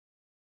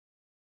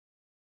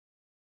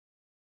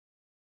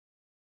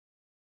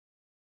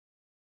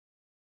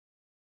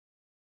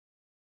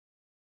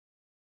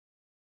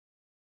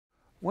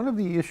One of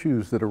the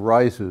issues that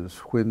arises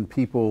when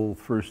people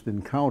first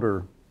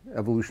encounter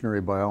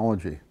evolutionary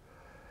biology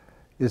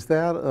is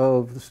that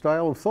of the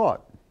style of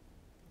thought.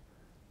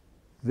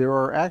 There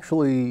are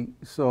actually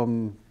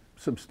some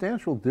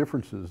substantial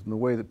differences in the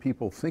way that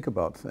people think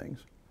about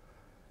things,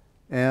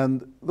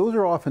 and those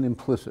are often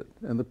implicit.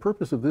 And the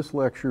purpose of this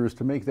lecture is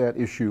to make that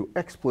issue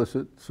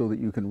explicit so that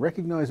you can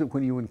recognize it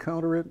when you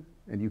encounter it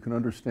and you can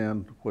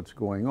understand what's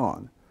going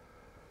on.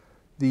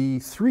 The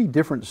three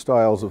different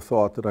styles of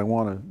thought that I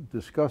want to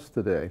discuss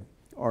today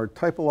are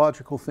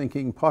typological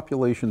thinking,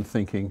 population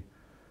thinking,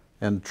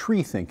 and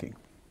tree thinking.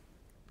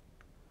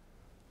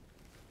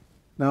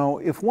 Now,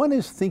 if one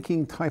is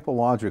thinking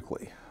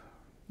typologically,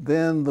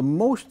 then the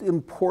most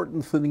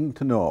important thing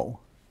to know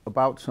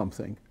about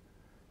something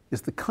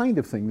is the kind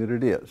of thing that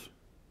it is,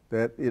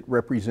 that it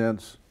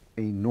represents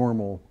a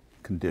normal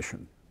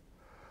condition.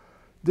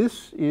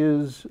 This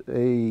is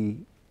a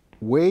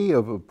way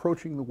of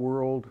approaching the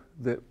world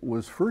that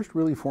was first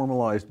really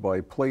formalized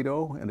by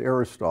Plato and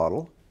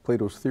Aristotle,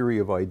 Plato's theory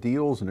of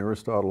ideals and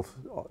Aristotle's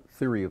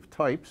theory of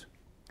types.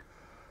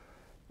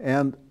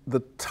 And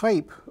the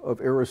type of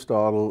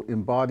Aristotle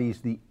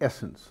embodies the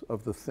essence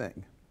of the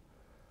thing.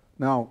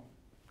 Now,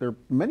 there are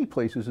many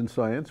places in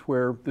science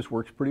where this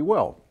works pretty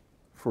well.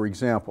 For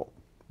example,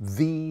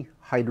 the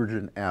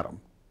hydrogen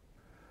atom.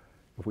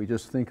 If we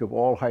just think of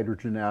all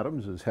hydrogen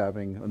atoms as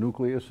having a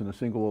nucleus and a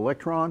single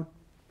electron,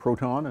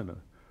 proton and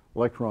an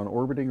electron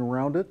orbiting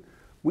around it,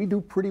 we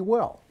do pretty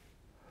well.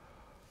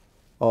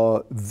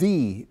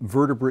 The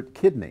vertebrate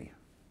kidney.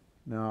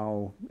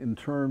 Now, in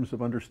terms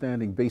of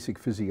understanding basic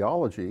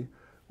physiology,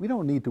 we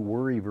don't need to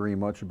worry very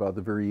much about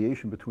the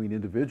variation between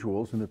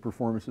individuals and the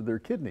performance of their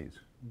kidneys.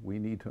 We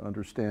need to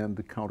understand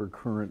the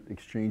countercurrent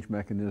exchange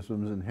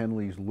mechanisms and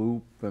Henle's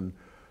loop and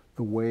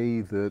the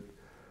way that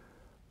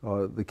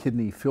the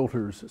kidney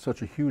filters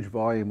such a huge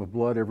volume of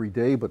blood every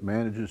day but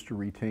manages to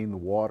retain the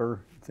water,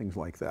 things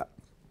like that.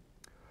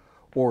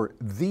 Or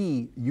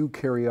the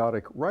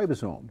eukaryotic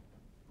ribosome.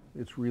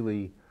 It's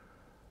really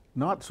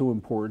not so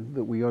important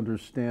that we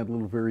understand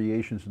little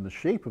variations in the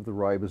shape of the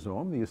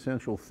ribosome. The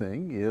essential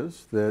thing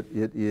is that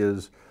it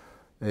is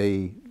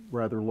a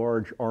rather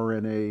large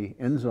RNA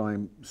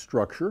enzyme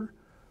structure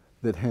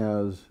that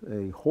has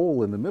a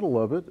hole in the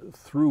middle of it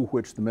through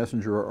which the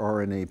messenger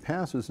RNA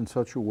passes in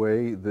such a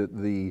way that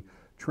the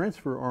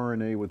transfer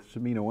RNA with its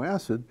amino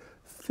acid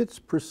fits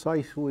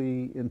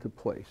precisely into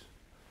place.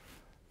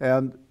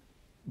 And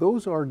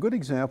those are good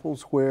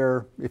examples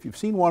where, if you've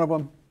seen one of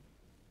them,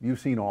 you've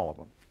seen all of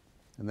them.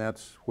 And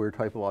that's where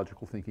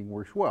typological thinking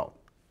works well.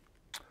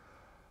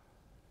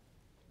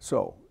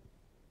 So,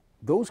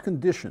 those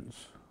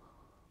conditions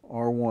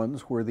are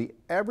ones where the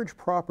average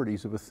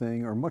properties of a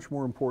thing are much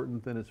more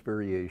important than its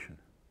variation.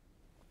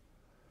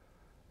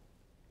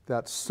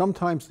 That's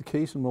sometimes the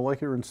case in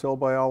molecular and cell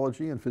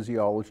biology and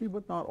physiology,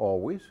 but not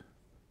always.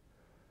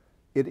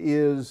 It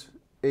is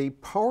a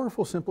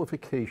powerful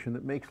simplification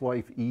that makes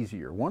life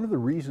easier. One of the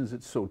reasons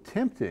it's so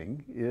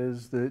tempting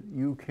is that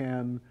you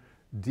can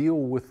deal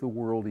with the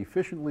world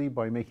efficiently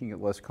by making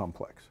it less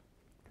complex.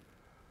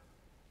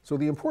 So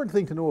the important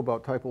thing to know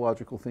about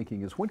typological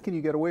thinking is when can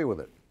you get away with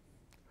it?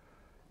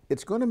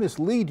 It's going to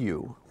mislead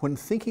you when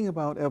thinking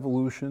about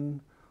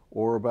evolution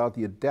or about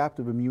the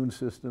adaptive immune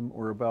system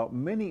or about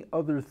many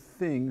other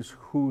things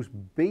whose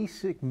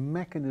basic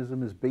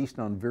mechanism is based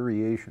on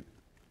variation.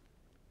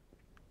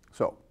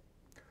 So,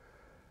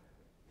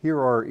 here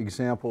are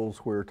examples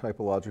where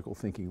typological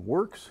thinking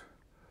works.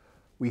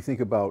 We think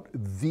about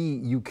the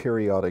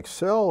eukaryotic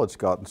cell. It's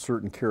got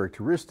certain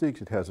characteristics.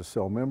 It has a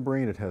cell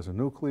membrane. It has a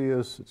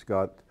nucleus. It's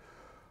got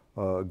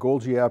a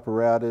Golgi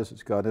apparatus.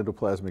 It's got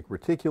endoplasmic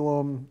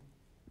reticulum.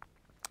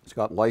 It's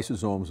got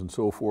lysosomes and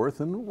so forth.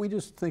 And we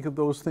just think of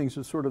those things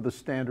as sort of the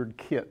standard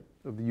kit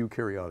of the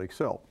eukaryotic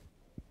cell.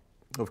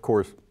 Of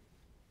course,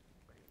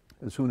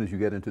 as soon as you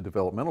get into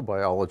developmental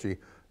biology,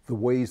 the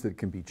ways that it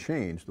can be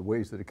changed, the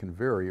ways that it can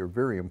vary are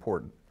very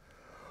important.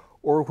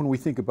 Or when we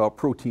think about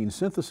protein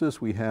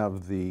synthesis, we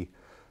have the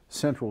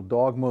central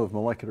dogma of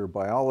molecular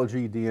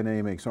biology.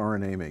 DNA makes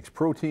RNA makes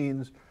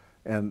proteins,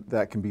 and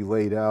that can be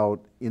laid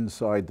out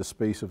inside the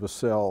space of a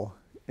cell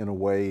in a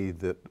way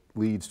that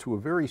leads to a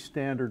very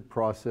standard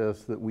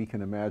process that we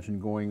can imagine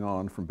going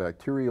on from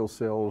bacterial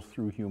cells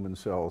through human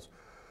cells.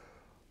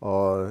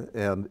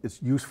 And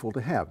it's useful to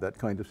have that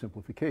kind of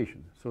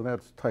simplification. So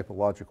that's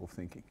typological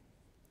thinking.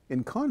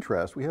 In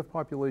contrast, we have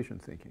population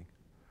thinking.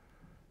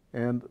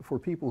 And for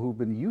people who've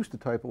been used to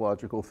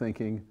typological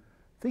thinking,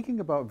 thinking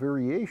about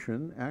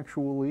variation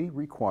actually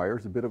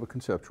requires a bit of a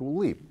conceptual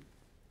leap.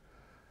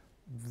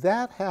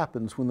 That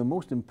happens when the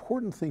most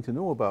important thing to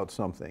know about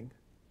something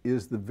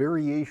is the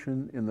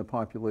variation in the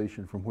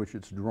population from which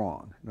it's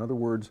drawn. In other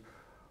words,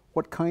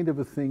 what kind of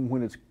a thing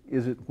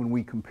is it when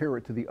we compare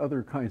it to the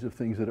other kinds of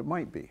things that it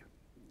might be?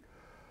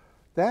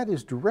 That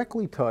is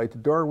directly tied to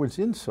Darwin's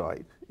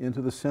insight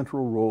into the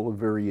central role of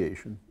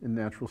variation in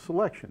natural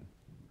selection.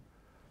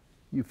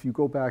 if you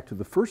go back to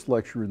the first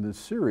lecture in this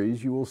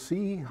series, you will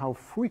see how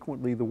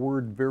frequently the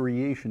word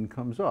variation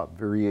comes up.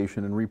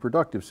 Variation in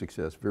reproductive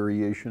success,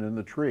 variation in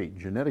the trait,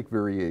 genetic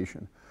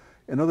variation.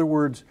 In other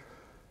words,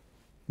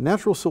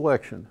 natural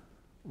selection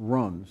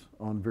runs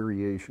on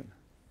variation.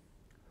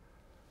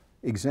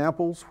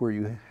 Examples where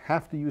you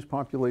have to use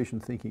population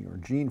thinking are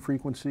gene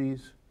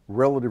frequencies,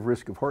 relative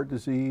risk of heart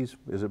disease,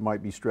 as it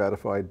might be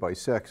stratified by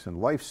sex and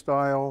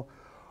lifestyle,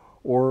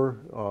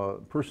 or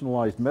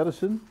personalized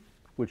medicine,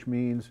 which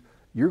means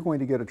you're going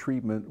to get a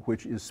treatment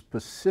which is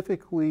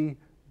specifically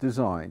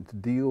designed to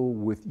deal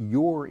with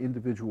your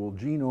individual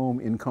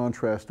genome in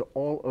contrast to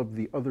all of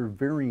the other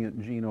variant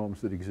genomes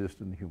that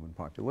exist in the human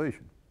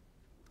population.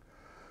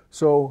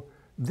 So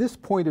this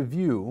point of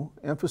view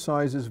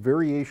emphasizes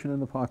variation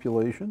in the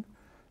population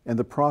and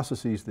the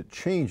processes that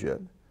change it,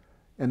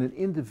 and an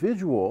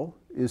individual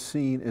is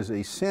seen as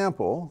a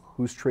sample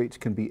whose traits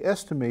can be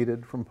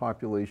estimated from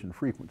population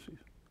frequencies.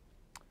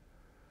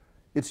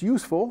 It's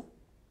useful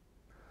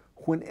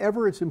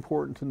whenever it's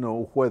important to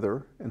know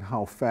whether and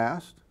how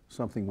fast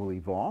something will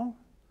evolve.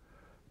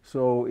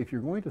 So if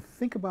you're going to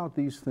think about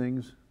these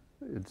things,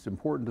 it's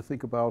important to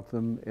think about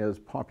them as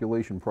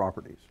population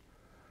properties.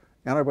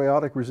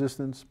 Antibiotic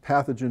resistance,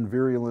 pathogen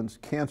virulence,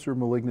 cancer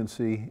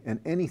malignancy, and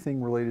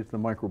anything related to the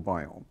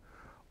microbiome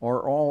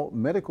are all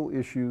medical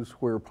issues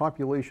where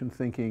population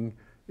thinking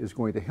is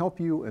going to help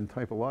you and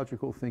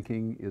typological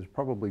thinking is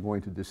probably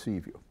going to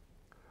deceive you.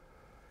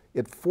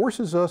 It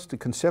forces us to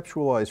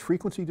conceptualize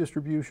frequency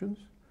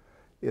distributions.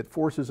 It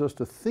forces us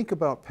to think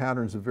about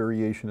patterns of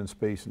variation in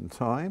space and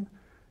time.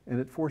 And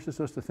it forces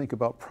us to think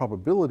about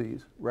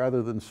probabilities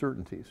rather than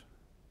certainties.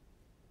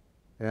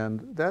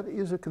 And that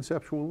is a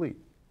conceptual leap.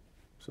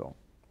 So,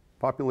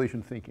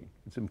 population thinking,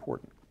 it's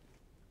important.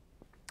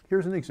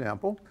 Here's an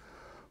example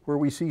where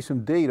we see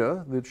some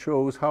data that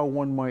shows how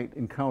one might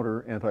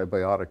encounter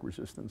antibiotic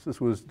resistance.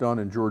 This was done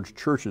in George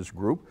Church's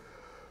group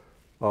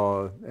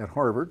at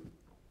Harvard.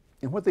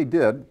 And what they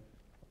did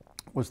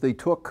was they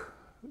took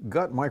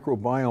gut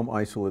microbiome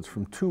isolates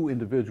from 2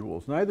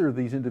 individuals. Neither of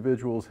these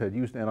individuals had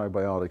used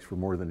antibiotics for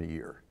more than a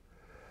year.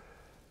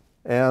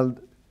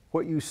 And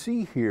what you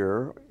see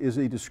here is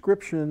a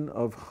description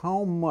of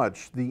how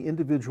much the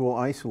individual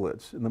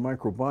isolates in the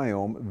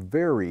microbiome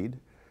varied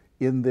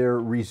in their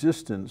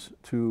resistance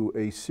to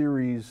a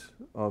series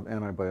of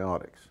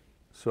antibiotics.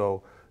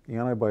 So the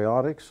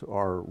antibiotics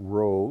are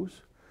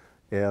rows,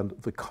 and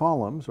the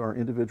columns are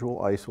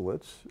individual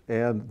isolates,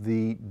 and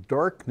the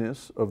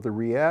darkness of the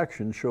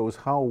reaction shows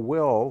how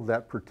well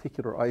that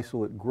particular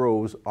isolate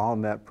grows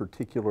on that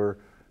particular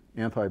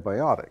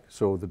antibiotic.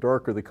 So the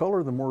darker the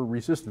color, the more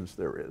resistance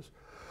there is.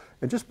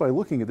 And just by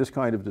looking at this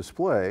kind of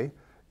display,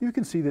 you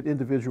can see that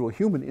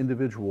human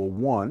individual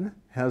 1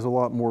 has a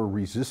lot more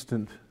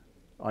resistant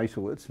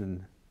isolates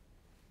in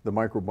the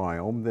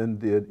microbiome than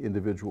did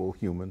individual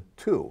human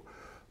 2.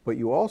 But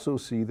you also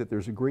see that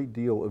there's a great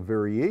deal of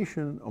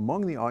variation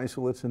among the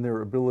isolates in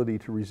their ability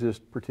to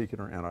resist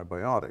particular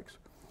antibiotics.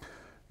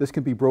 This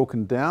can be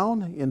broken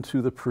down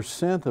into the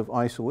percent of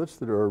isolates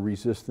that are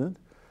resistant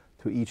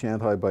to each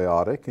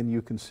antibiotic, and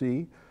you can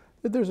see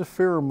that there's a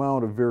fair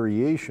amount of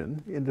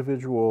variation.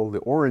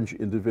 The orange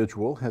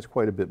individual has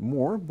quite a bit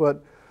more,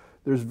 but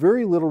there's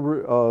very little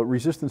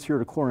resistance here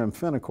to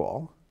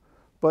chloramphenicol,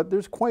 but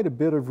there's quite a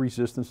bit of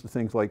resistance to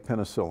things like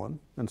penicillin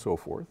and so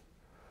forth.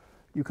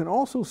 You can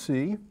also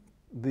see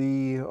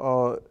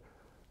the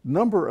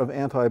number of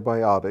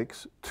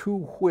antibiotics to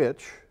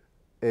which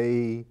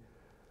a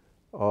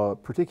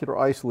particular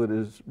isolate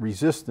is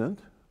resistant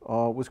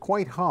was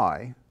quite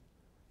high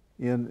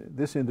in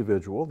this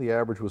individual. The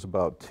average was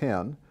about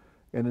 10,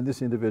 and in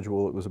this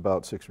individual it was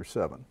about 6 or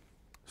 7.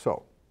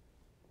 So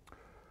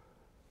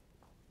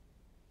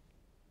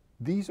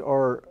these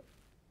are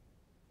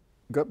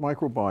gut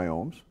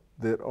microbiomes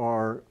that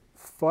are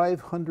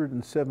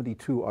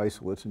 572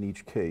 isolates in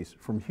each case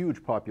from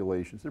huge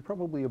populations. They're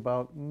probably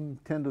about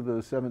 10 to the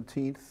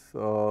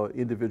 17th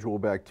individual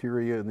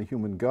bacteria in the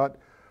human gut.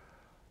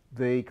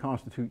 They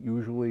constitute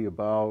usually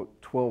about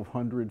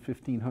 1,200,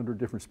 1,500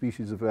 different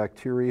species of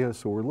bacteria.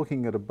 So we're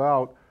looking at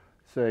about,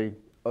 say,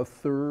 a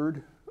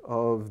third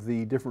of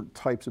the different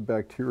types of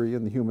bacteria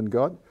in the human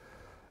gut.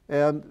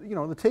 And, you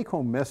know, the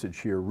take-home message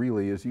here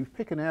really is you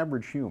pick an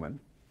average human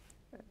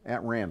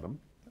at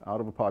random out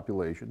of a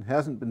population,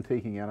 hasn't been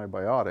taking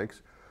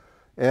antibiotics,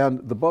 and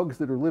the bugs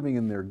that are living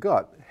in their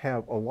gut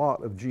have a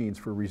lot of genes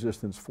for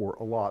resistance for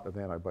a lot of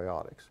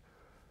antibiotics.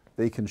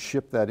 They can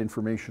ship that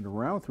information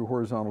around through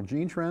horizontal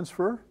gene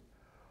transfer,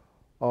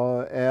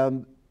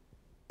 and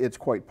it's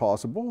quite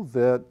possible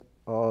that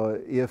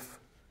if,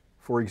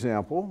 for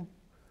example,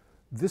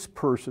 this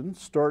person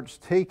starts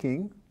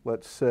taking,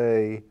 let's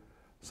say,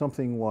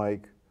 something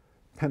like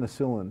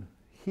penicillin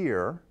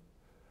here,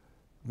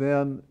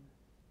 then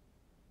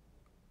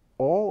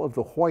all of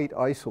the white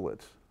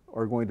isolates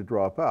are going to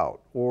drop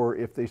out. Or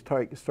if they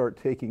start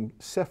taking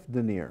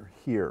cefdinir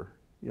here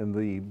in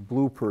the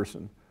blue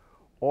person,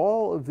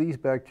 all of these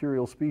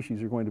bacterial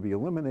species are going to be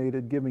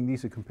eliminated, giving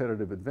these a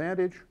competitive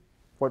advantage.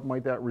 What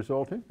might that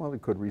result in? Well,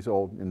 it could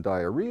result in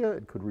diarrhea.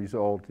 It could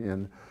result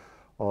in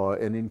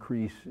an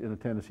increase in a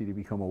tendency to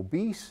become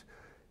obese.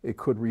 It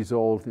could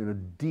result in a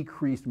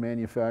decreased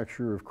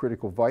manufacture of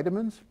critical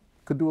vitamins.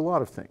 It could do a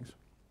lot of things.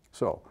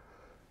 So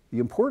the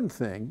important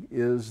thing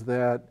is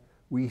that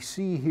we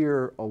see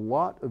here a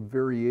lot of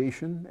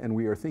variation, and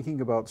we are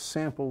thinking about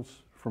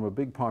samples from a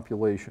big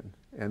population.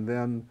 And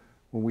then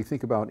when we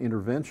think about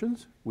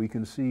interventions, we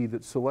can see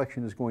that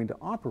selection is going to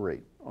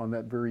operate on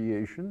that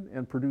variation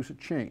and produce a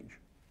change.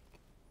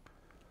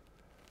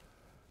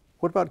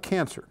 What about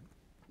cancer?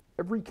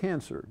 Every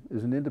cancer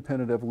is an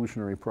independent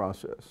evolutionary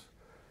process.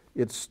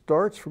 It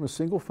starts from a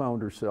single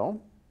founder cell.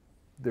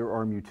 There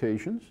are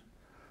mutations.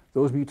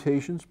 Those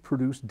mutations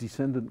produce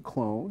descendant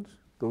clones.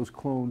 Those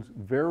clones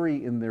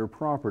vary in their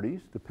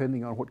properties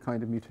depending on what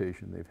kind of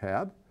mutation they've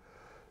had.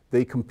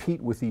 They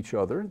compete with each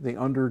other. They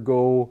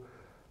undergo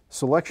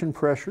selection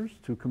pressures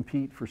to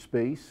compete for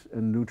space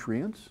and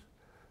nutrients.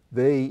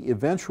 They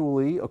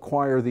eventually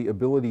acquire the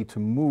ability to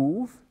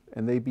move,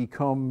 and they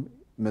become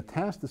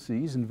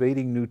metastases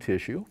invading new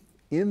tissue.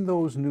 In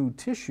those new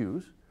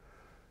tissues,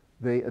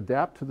 they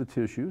adapt to the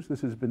tissues.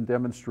 This has been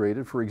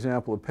demonstrated. For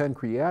example, a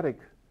pancreatic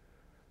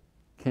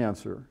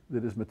cancer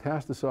that is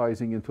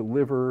metastasizing into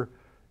liver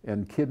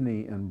and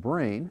kidney and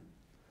brain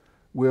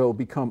will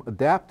become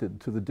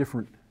adapted to the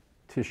different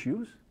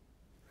tissues.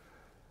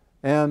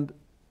 And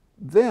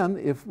then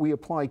if we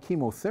apply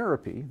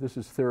chemotherapy, this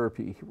is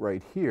therapy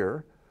right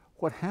here,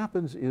 what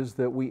happens is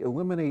that we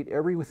eliminate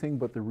everything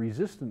but the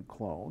resistant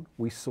clone.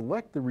 We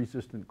select the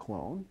resistant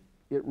clone.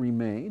 It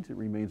remains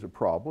a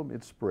problem,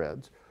 it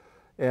spreads.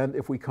 And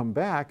if we come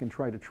back and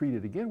try to treat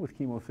it again with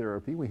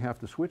chemotherapy, we have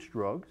to switch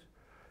drugs.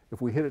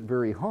 If we hit it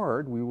very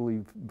hard, we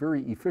will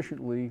very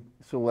efficiently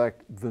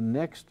select the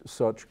next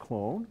such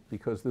clone,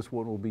 because this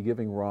one will be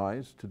giving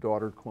rise to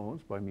daughter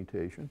clones by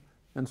mutation,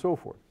 and so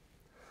forth.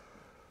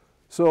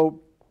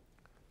 So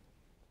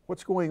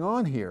what's going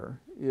on here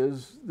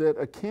is that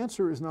a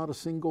cancer is not a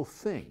single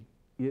thing.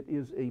 It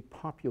is a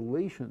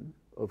population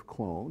of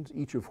clones,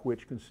 each of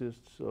which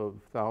consists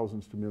of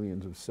thousands to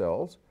millions of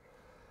cells.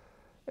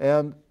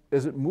 And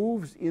as it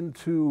moves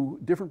into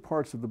different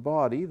parts of the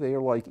body, they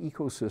are like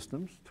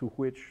ecosystems to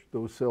which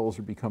those cells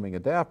are becoming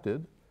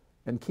adapted,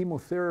 and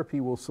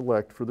chemotherapy will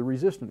select for the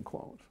resistant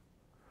clones.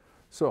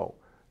 So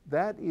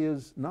that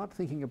is not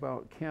thinking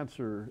about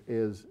cancer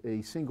as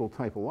a single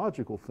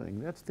typological thing.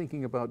 That's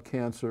thinking about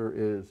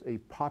cancer as a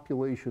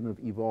population of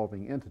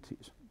evolving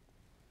entities.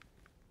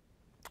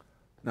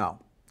 Now,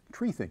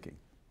 tree thinking.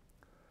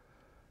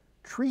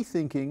 Tree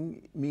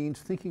thinking means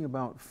thinking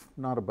about,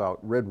 not about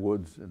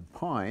redwoods and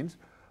pines,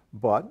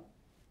 but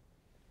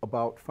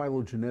about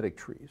phylogenetic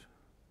trees.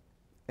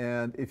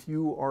 And if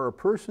you are a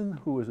person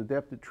who is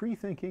adept at tree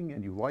thinking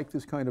and you like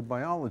this kind of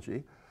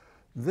biology,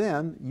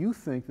 then you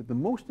think that the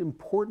most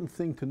important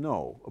thing to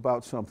know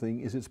about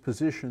something is its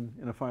position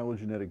in a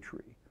phylogenetic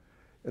tree.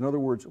 In other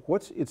words,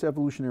 what's its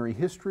evolutionary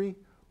history,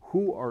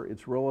 who are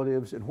its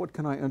relatives, and what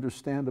can I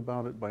understand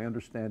about it by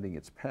understanding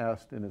its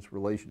past and its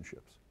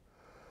relationships.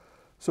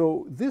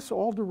 So this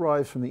all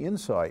derives from the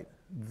insight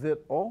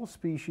that all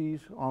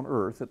species on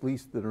Earth, at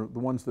least that are the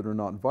ones that are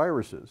not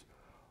viruses,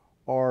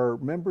 are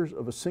members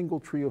of a single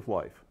tree of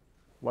life.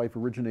 Life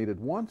originated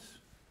once,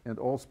 and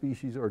all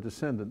species are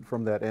descendant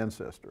from that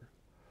ancestor.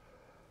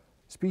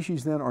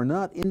 Species then are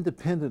not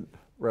independent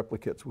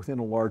replicates within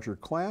a larger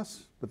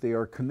class, but they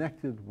are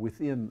connected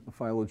within a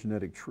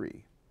phylogenetic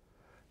tree.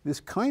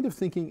 This kind of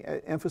thinking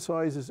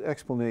emphasizes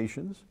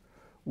explanations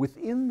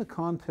within the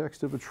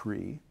context of a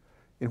tree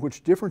in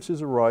which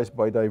differences arise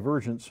by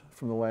divergence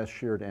from the last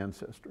shared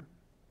ancestor.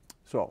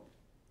 So,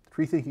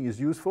 tree thinking is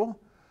useful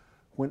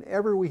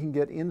whenever we can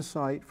get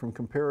insight from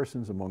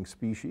comparisons among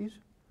species.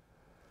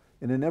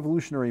 And in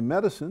evolutionary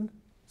medicine,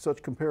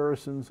 such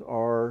comparisons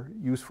are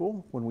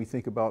useful when we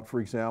think about,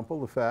 for example,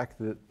 the fact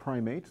that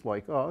primates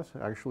like us,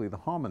 actually the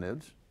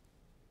hominids,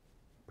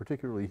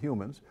 particularly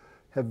humans,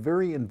 have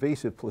very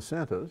invasive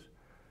placentas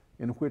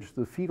in which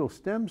the fetal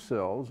stem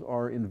cells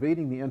are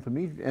invading the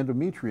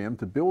endometrium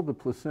to build the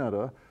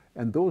placenta,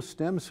 and those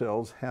stem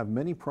cells have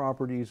many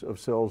properties of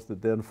cells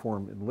that then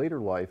form in later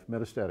life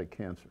metastatic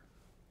cancer.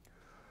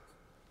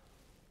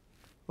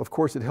 Of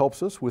course, it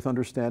helps us with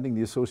understanding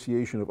the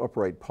association of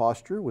upright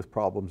posture with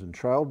problems in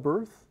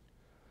childbirth.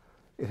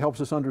 It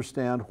helps us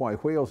understand why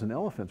whales and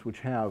elephants,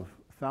 which have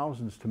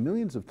thousands to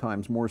millions of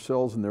times more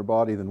cells in their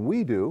body than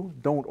we do,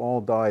 don't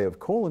all die of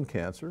colon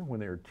cancer when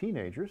they're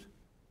teenagers.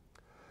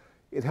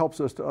 It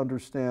helps us to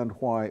understand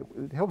why,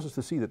 it helps us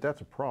to see that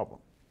that's a problem.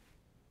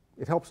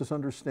 It helps us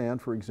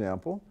understand, for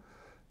example,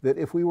 that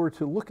if we were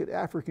to look at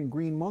African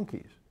green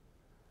monkeys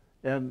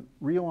and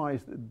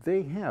realize that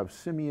they have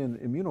simian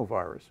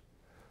immunovirus,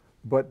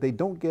 but they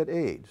don't get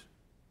AIDS,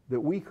 that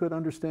we could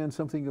understand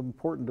something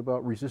important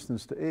about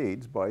resistance to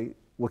AIDS by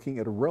looking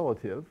at a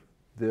relative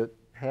that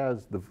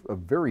has a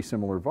very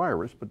similar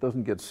virus but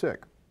doesn't get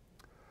sick.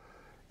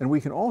 And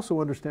we can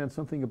also understand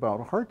something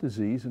about heart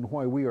disease and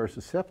why we are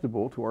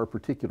susceptible to our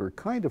particular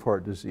kind of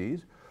heart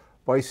disease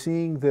by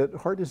seeing that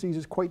heart disease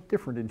is quite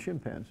different in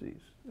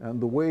chimpanzees,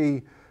 and the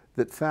way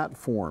that fat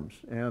forms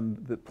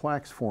and that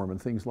plaques form and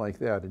things like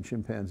that in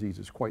chimpanzees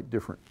is quite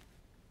different.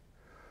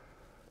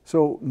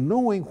 So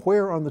knowing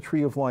where on the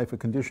tree of life a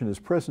condition is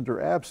present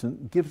or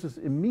absent gives us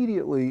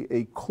immediately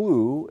a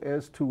clue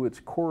as to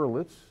its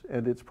correlates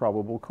and its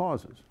probable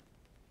causes.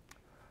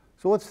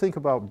 So let's think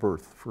about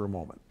birth for a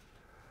moment.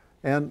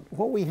 And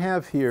what we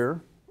have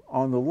here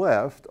on the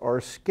left are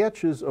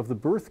sketches of the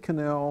birth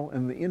canal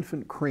and the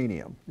infant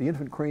cranium. The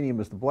infant cranium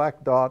is the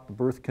black dot, the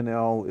birth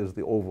canal is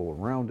the oval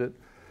around it,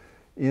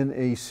 in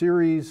a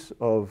series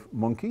of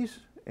monkeys,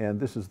 and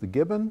this is the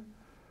gibbon.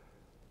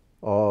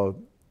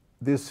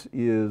 This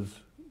is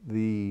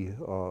the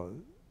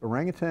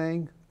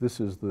orangutan, this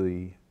is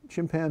the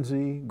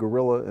chimpanzee,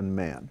 gorilla, and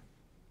man.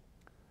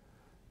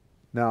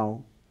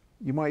 Now,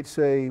 you might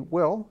say,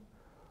 well,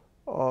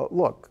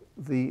 look,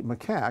 the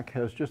macaque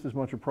has just as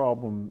much a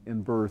problem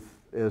in birth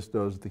as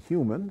does the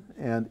human,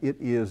 and it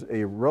is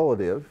a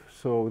relative,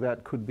 so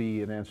that could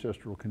be an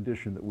ancestral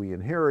condition that we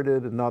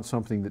inherited and not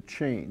something that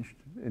changed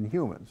in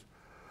humans.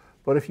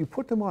 But if you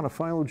put them on a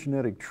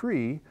phylogenetic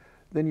tree,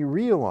 then you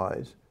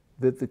realize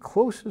that the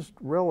closest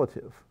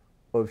relative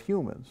of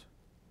humans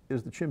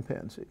is the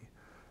chimpanzee.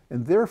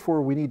 And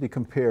therefore, we need to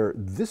compare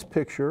this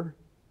picture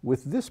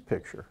with this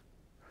picture.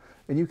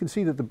 And you can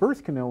see that the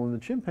birth canal in the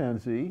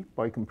chimpanzee,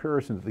 by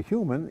comparison to the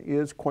human,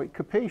 is quite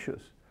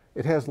capacious.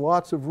 It has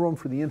lots of room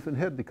for the infant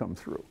head to come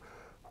through,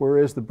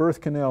 whereas the birth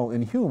canal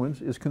in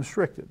humans is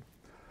constricted.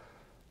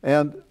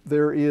 And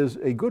there is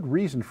a good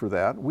reason for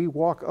that. We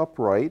walk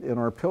upright and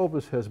our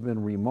pelvis has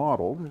been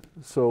remodeled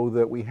so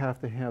that we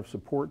have to have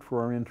support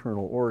for our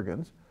internal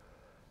organs.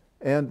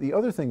 And the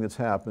other thing that's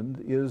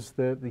happened is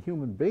that the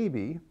human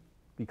baby,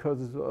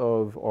 because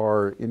of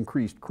our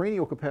increased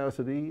cranial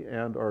capacity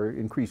and our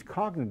increased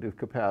cognitive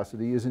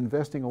capacity, is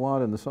investing a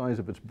lot in the size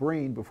of its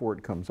brain before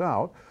it comes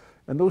out.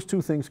 And those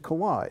two things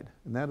collide.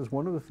 And that is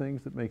one of the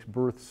things that makes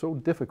birth so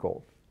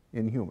difficult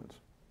in humans.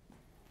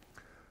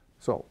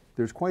 So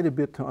there's quite a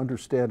bit to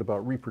understand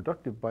about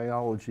reproductive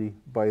biology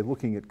by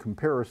looking at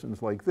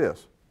comparisons like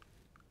this.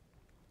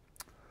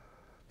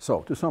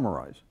 So to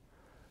summarize,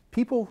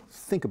 people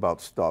think about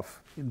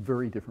stuff in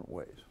very different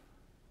ways.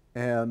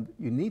 And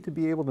you need to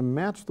be able to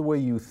match the way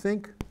you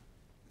think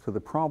to the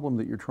problem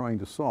that you're trying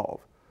to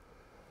solve.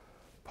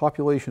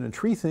 Population and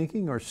tree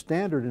thinking are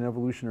standard in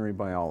evolutionary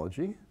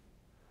biology,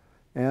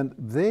 and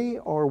they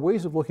are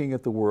ways of looking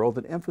at the world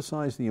that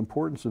emphasize the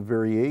importance of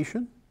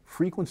variation,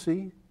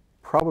 frequency,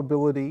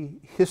 probability,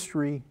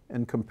 history,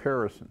 and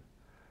comparison.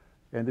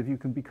 And if you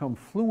can become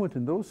fluent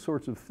in those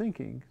sorts of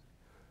thinking,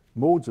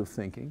 modes of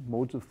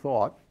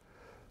thought,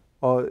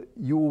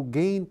 you will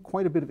gain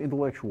quite a bit of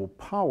intellectual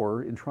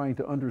power in trying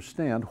to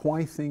understand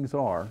why things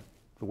are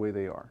the way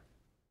they are.